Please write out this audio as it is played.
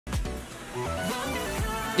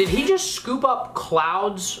Did he just scoop up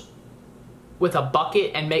clouds with a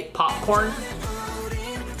bucket and make popcorn?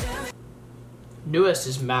 NÜIST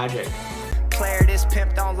is magic. Player, this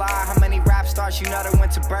pimp don't lie. How many rap stars you know that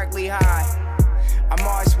went to Berkeley High? I'm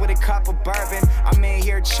always with a cup of bourbon. I'm in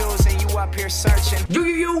here choosing, you up here searching.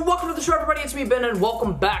 Yo, welcome to the show, everybody. It's me, Ben, and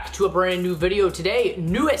welcome back to a brand new video. Today,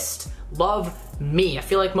 NÜIST, Love Me. I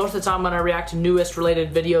feel like most of the time when I react to NÜIST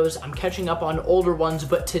related videos, I'm catching up on older ones,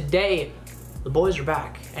 but today, the boys are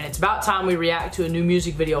back, and it's about time we react to a new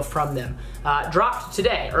music video from them. Dropped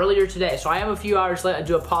today, earlier today, so I am a few hours late. I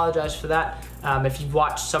do apologize for that. If you've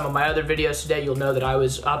watched some of my other videos today, you'll know that I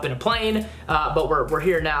was up in a plane, but we're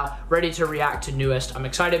here now, ready to react to NÜIST. I'm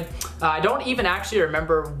excited. I don't even actually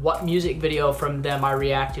remember what music video from them I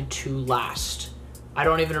reacted to last. I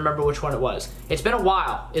don't even remember which one it was. It's been a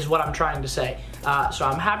while, is what I'm trying to say. So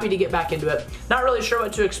I'm happy to get back into it. Not really sure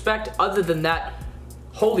what to expect other than that.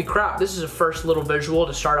 Holy crap, this is a first little visual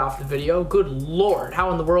to start off the video. Good Lord,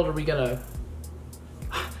 how in the world are we gonna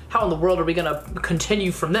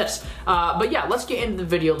continue from this? But yeah, let's get into the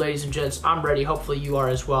video, ladies and gents. I'm ready, hopefully you are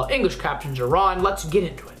as well. English captions are on, let's get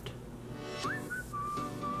into it.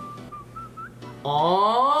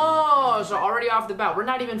 Oh, so already off the bat, we're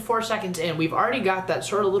not even 4 seconds in. We've already got that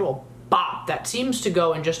sort of little bop that seems to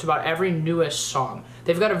go in just about every NÜIST song.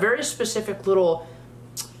 They've got a very specific little,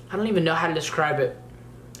 I don't even know how to describe it.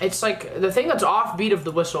 It's like the thing that's offbeat of the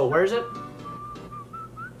whistle. Where is it?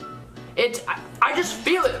 I just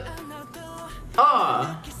feel it.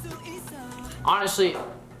 Honestly,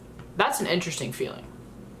 that's an interesting feeling.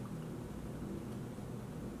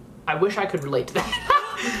 I wish I could relate to that.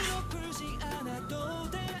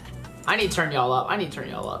 I need to turn y'all up.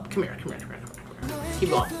 Come here. Keep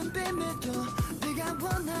going.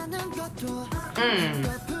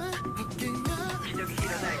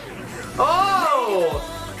 Oh!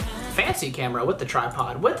 Fancy camera with the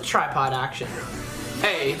tripod. Action.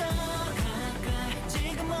 Hey.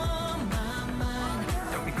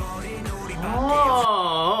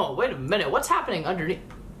 Oh, wait a minute. What's happening underneath?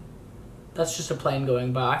 That's just a plane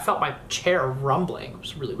going by. I felt my chair rumbling. It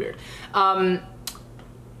was really weird.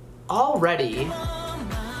 Already,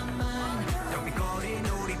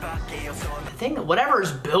 the thing, whatever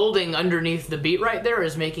is building underneath the beat right there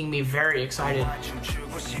is making me very excited.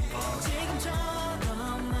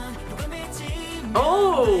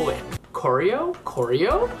 Oh, choreo?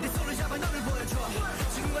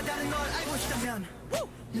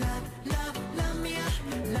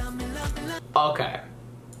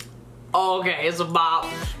 Okay, it's a bop.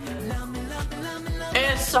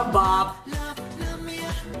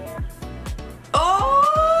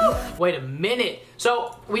 Oh! Wait a minute.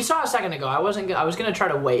 So, we saw a second ago, I was gonna try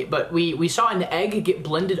to wait, but we saw an egg get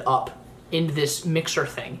blended up into this mixer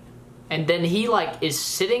thing. And then he like is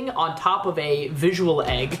sitting on top of a visual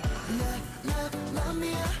egg.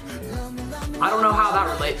 I don't know how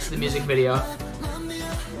that relates to the music video.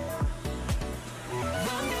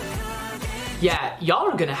 Yeah,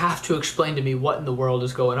 y'all are gonna have to explain to me what in the world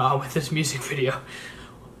is going on with this music video.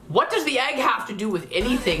 What does the egg have to do with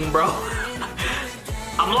anything, bro?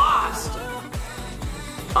 I'm lost.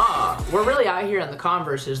 We're really out here in the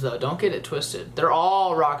Converses though, don't get it twisted. They're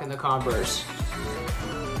all rocking the Converse.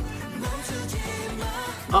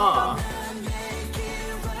 I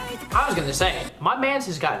was gonna say, my man's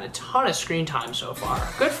has gotten a ton of screen time so far.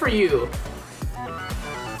 Good for you.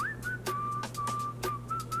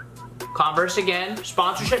 Converse again,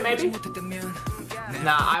 sponsorship maybe?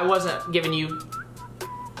 Nah, I wasn't giving you.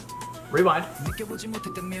 Rewind.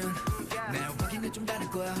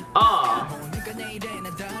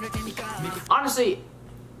 Honestly,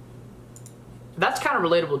 that's kind of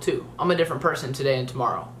relatable too. I'm a different person today and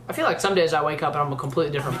tomorrow. I feel like some days I wake up and I'm a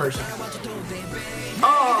completely different person.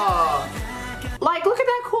 Like look at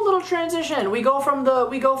that cool little transition. We go from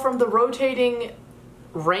the rotating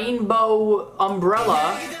rainbow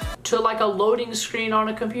umbrella to like a loading screen on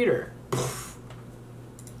a computer.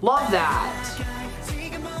 Love that.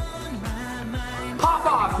 Pop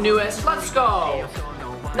off, NÜIST, let's go.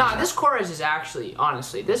 Nah, this chorus is actually,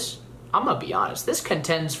 honestly, I'm gonna be honest, this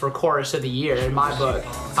contends for chorus of the year in my book.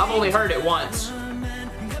 I've only heard it once.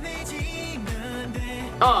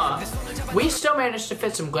 We still managed to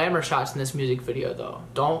fit some glamour shots in this music video though.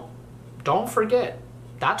 Don't forget,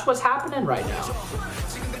 that's what's happening right now.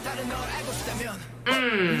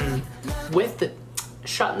 With the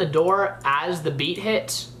shutting the door as the beat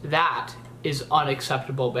hits, that is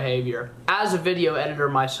unacceptable behavior. As a video editor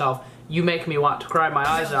myself, you make me want to cry my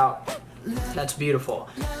eyes out. That's beautiful.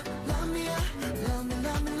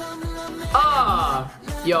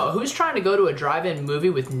 Yo, who's trying to go to a drive-in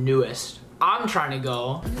movie with NÜIST? I'm trying to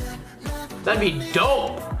go. That'd be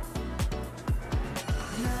dope.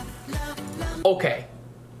 Okay.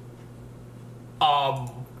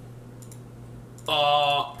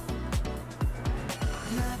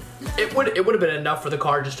 It would have been enough for the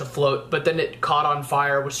car just to float, but then it caught on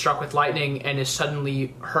fire, was struck with lightning, and is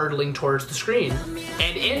suddenly hurtling towards the screen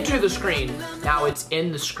and into the screen. Now it's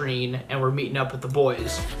in the screen, and we're meeting up with the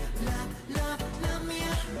boys.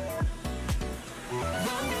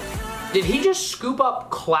 Did he just scoop up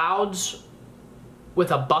clouds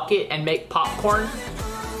with a bucket and make popcorn?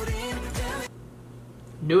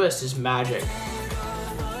 Newest is magic.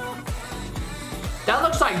 That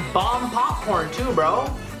looks like bomb popcorn too, bro.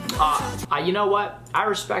 You know what? I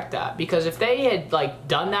respect that, because if they had like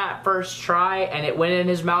done that first try and it went in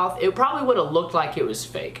his mouth, it probably would have looked like it was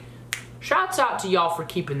fake. Shouts out to y'all for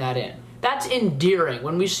keeping that in. That's endearing.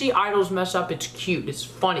 When we see idols mess up, it's cute, it's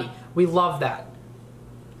funny. We love that.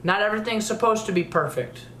 Not everything's supposed to be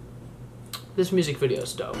perfect. This music video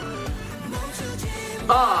is dope.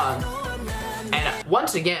 And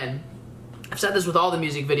once again, I've said this with all the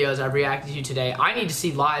music videos I've reacted to today, I need to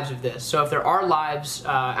see lives of this. So if there are lives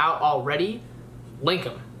out already, link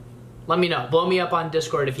them. Let me know. Blow me up on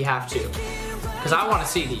Discord if you have to, because I want to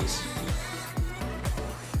see these.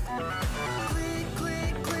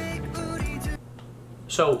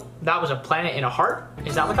 So that was a planet in a heart?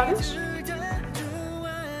 Is that what that is?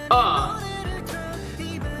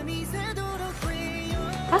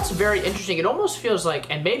 That's very interesting. It almost feels like,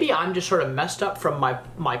 and maybe I'm just sort of messed up from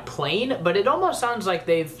my plane, but it almost sounds like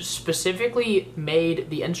they've specifically made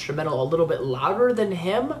the instrumental a little bit louder than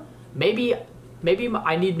him. Maybe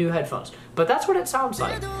I need new headphones, but that's what it sounds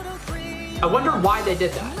like. I wonder why they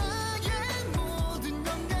did that.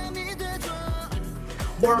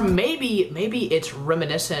 Or maybe it's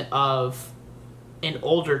reminiscent of an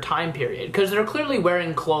older time period, because they're clearly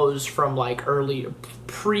wearing clothes from like early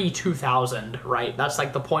pre-2000, right? That's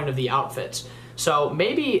like the point of the outfits. So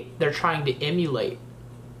maybe they're trying to emulate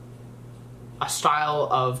a style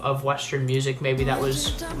of Western music. Maybe that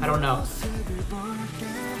was, I don't know.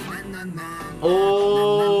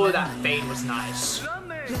 Oh, that fade was nice.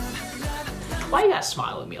 Why you gotta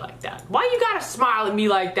smile at me like that? Why you gotta smile at me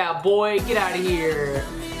like that, boy? Get out of here.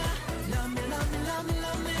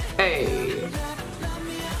 Hey.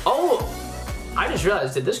 Oh, I just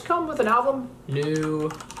realized, did this come with an album?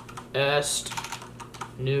 Newest.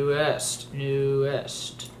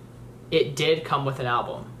 It did come with an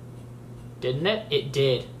album, didn't it? It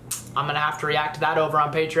did. I'm gonna have to react to that over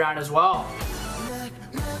on Patreon as well.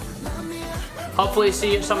 Hopefully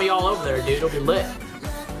see some of y'all over there, dude. It'll be lit.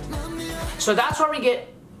 So that's where we get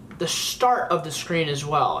the start of the screen as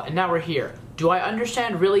well, and now we're here. Do I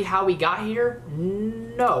understand really how we got here?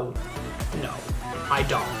 No, I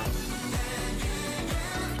don't.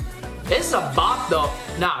 This is a bop though.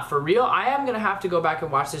 Nah, for real, I am gonna have to go back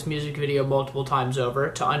and watch this music video multiple times over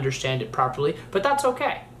to understand it properly, but that's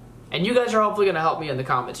okay. And you guys are hopefully gonna help me in the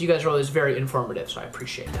comments. You guys are always very informative, so I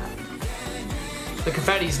appreciate that. The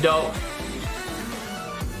confetti's dope.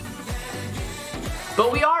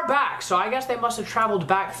 But we are back, so I guess they must have traveled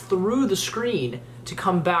back through the screen to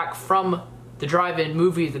come back from the drive-in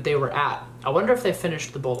movie that they were at. I wonder if they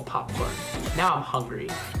finished the bowl of popcorn. Now I'm hungry.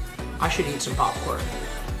 I should eat some popcorn.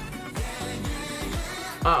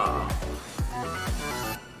 Oh.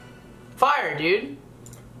 Fire, dude.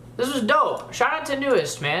 This was dope. Shout out to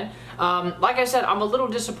Newest, man. Like I said, I'm a little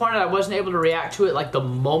disappointed I wasn't able to react to it like the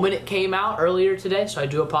moment it came out earlier today, so I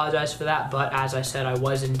do apologize for that, but as I said, I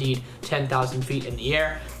was indeed 10,000 feet in the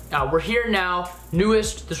air. We're here now.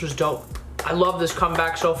 Newest, this was dope. I love this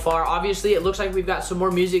comeback so far. Obviously, it looks like we've got some more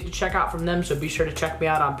music to check out from them, so be sure to check me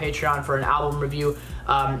out on Patreon for an album review.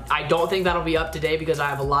 I don't think that'll be up today because I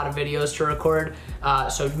have a lot of videos to record,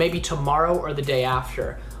 so maybe tomorrow or the day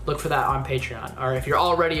after. Look for that on Patreon. Or if you're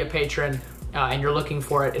already a patron and you're looking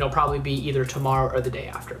for it, it'll probably be either tomorrow or the day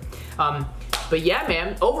after. But yeah,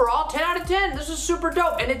 man, overall, 10 out of 10. This is super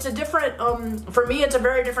dope. And it's a different, for me, it's a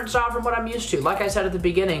very different style from what I'm used to. Like I said at the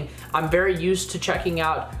beginning, I'm very used to checking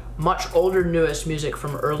out much older Newest music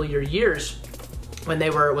from earlier years when they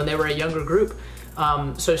were a younger group.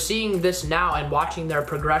 So seeing this now and watching their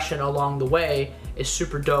progression along the way is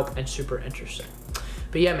super dope and super interesting.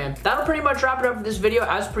 But yeah, man, that'll pretty much wrap it up for this video.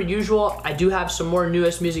 As per usual, I do have some more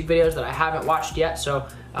Newest music videos that I haven't watched yet, so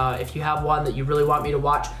if you have one that you really want me to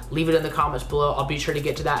watch, leave it in the comments below. I'll be sure to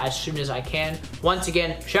get to that as soon as I can. Once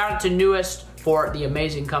again, shout out to Newest for the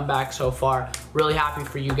amazing comeback so far. Really happy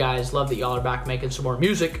for you guys. Love that y'all are back making some more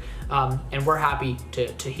music, and we're happy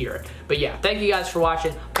to hear it. But yeah, thank you guys for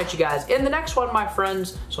watching. Catch you guys in the next one, my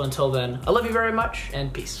friends. So until then, I love you very much,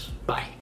 and peace. Bye.